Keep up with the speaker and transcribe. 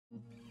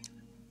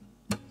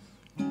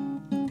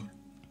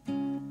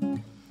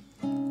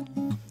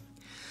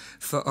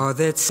For all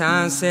the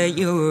times that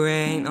you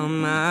rain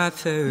on my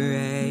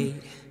parade,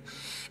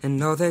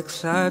 and all the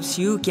clubs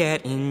you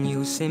get in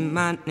using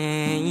my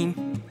name.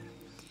 You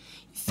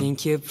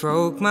think you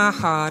broke my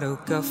heart, oh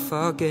God,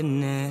 for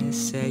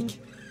goodness sake.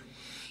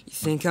 You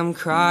think I'm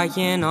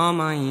crying on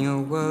my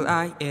own, well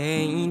I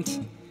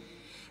ain't.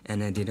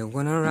 And I didn't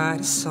wanna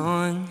write a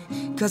song,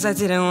 cause I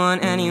didn't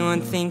want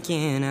anyone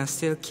thinking I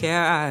still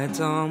care, I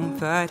don't.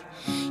 But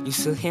you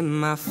still hit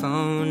my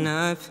phone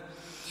up,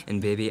 and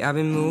baby I've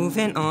been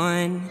moving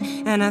on.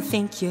 And I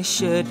think you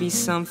should be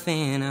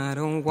something I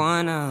don't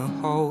wanna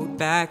hold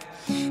back.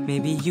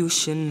 Maybe you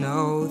should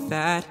know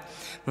that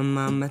my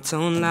mama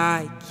don't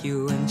like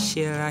you and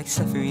she likes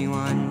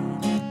everyone.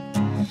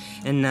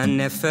 And I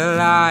never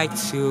like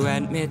to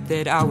admit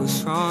that I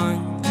was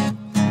wrong,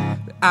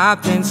 but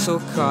I've been so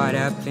caught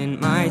up in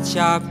my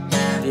job,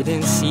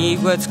 didn't see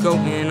what's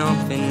going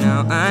on, but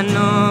now I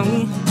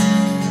know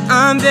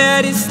I'm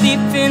better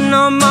sleeping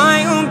on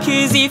my own.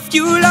 Cause if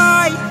you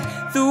like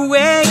the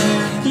way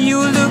you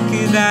look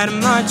that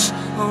much,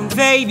 oh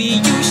baby,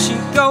 you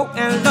should go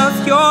and love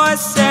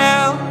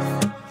yourself.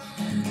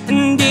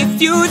 And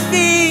if you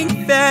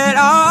think that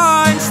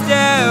I'm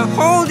still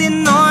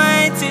holding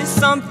on to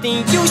something,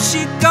 you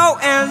should go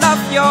and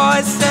love yourself.